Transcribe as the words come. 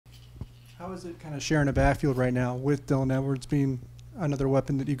How is it kind of sharing a backfield right now with Dylan Edwards being another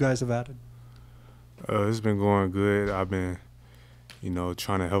weapon that you guys have added? It's been going good. I've been,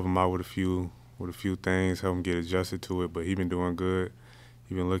 trying to help him out with a few things, help him get adjusted to it. But he been doing good.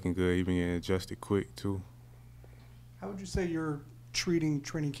 He been looking good. He been getting adjusted quick too. How would you say you're treating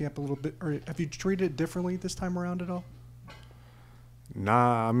training camp a little bit, or have you treated it differently this time around at all?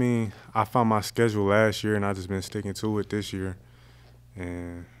 Nah, I mean, I found my schedule last year, and I just been sticking to it this year,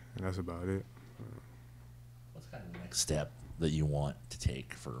 and that's about it. What's kind of the next step that you want to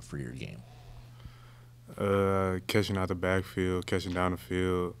take for your game? Catching out the backfield, catching down the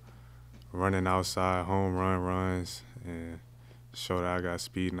field, running outside, home run runs, and show that I got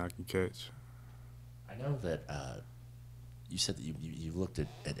speed and I can catch. I know that you said that you looked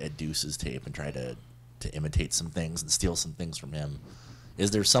at Deuce's tape and tried to imitate some things and steal some things from him.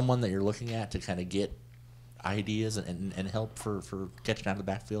 Is there someone that you're looking at to kind of get ideas and help for catching out of the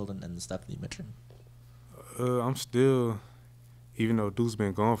backfield and the stuff that you mentioned? I'm still, even though Deuce's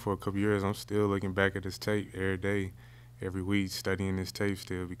been gone for a couple years, I'm still looking back at his tape every day, every week, studying his tape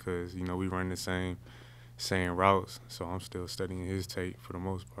still because, we run the same routes, so I'm still studying his tape for the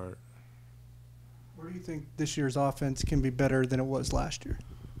most part. Where do you think this year's offense can be better than it was last year?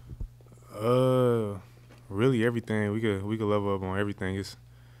 Really everything. We could level up on everything.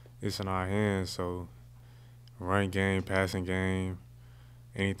 It's in our hands. So run game, passing game,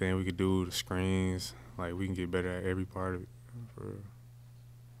 anything we could do, the screens, like we can get better at every part of it. For real.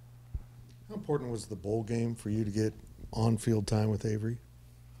 How important was the bowl game for you to get on-field time with Avery?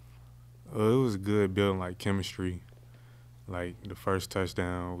 It was good building like chemistry. Like the first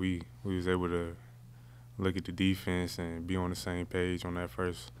touchdown, we was able to look at the defense and be on the same page on that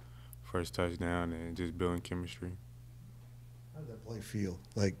first touchdown and just building chemistry. How did that play feel?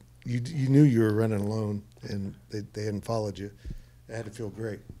 Like you knew you were running alone and they hadn't followed you. It had to feel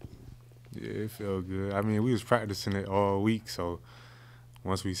great. Yeah, it felt good. I mean, we was practicing it all week, so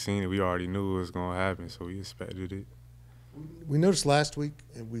once we seen it, we already knew it was going to happen, so we expected it. We noticed last week,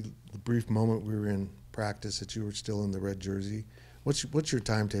 the brief moment we were in practice, that you were still in the red jersey. What's your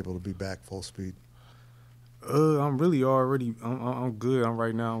timetable to be back full speed? I'm really already. I'm good.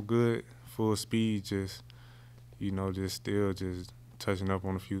 I'm good, full speed. Just still touching up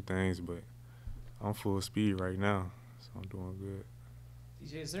on a few things, but I'm full speed right now, so I'm doing good.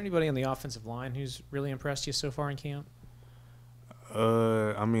 DJ, is there anybody on the offensive line who's really impressed you so far in camp?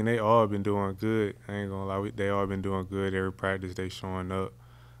 I mean, they all been doing good. I ain't gonna lie, they all been doing good. Every practice, they showing up.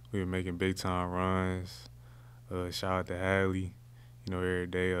 We been making big time runs. Shout out to Hadley. Every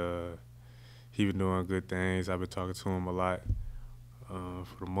day. He been doing good things. I've been talking to him a lot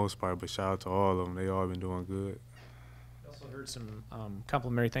for the most part, but shout out to all of them. They all been doing good. I also heard some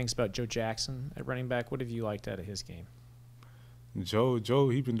complimentary things about Joe Jackson at running back. What have you liked out of his game? Joe,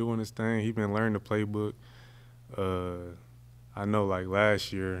 he been doing his thing. He been learning the playbook. I know, like,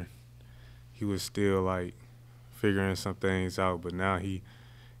 last year he was still, like, figuring some things out, but now he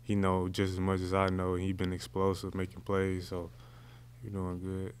know just as much as I know. He been explosive, making plays, so he's doing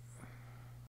good.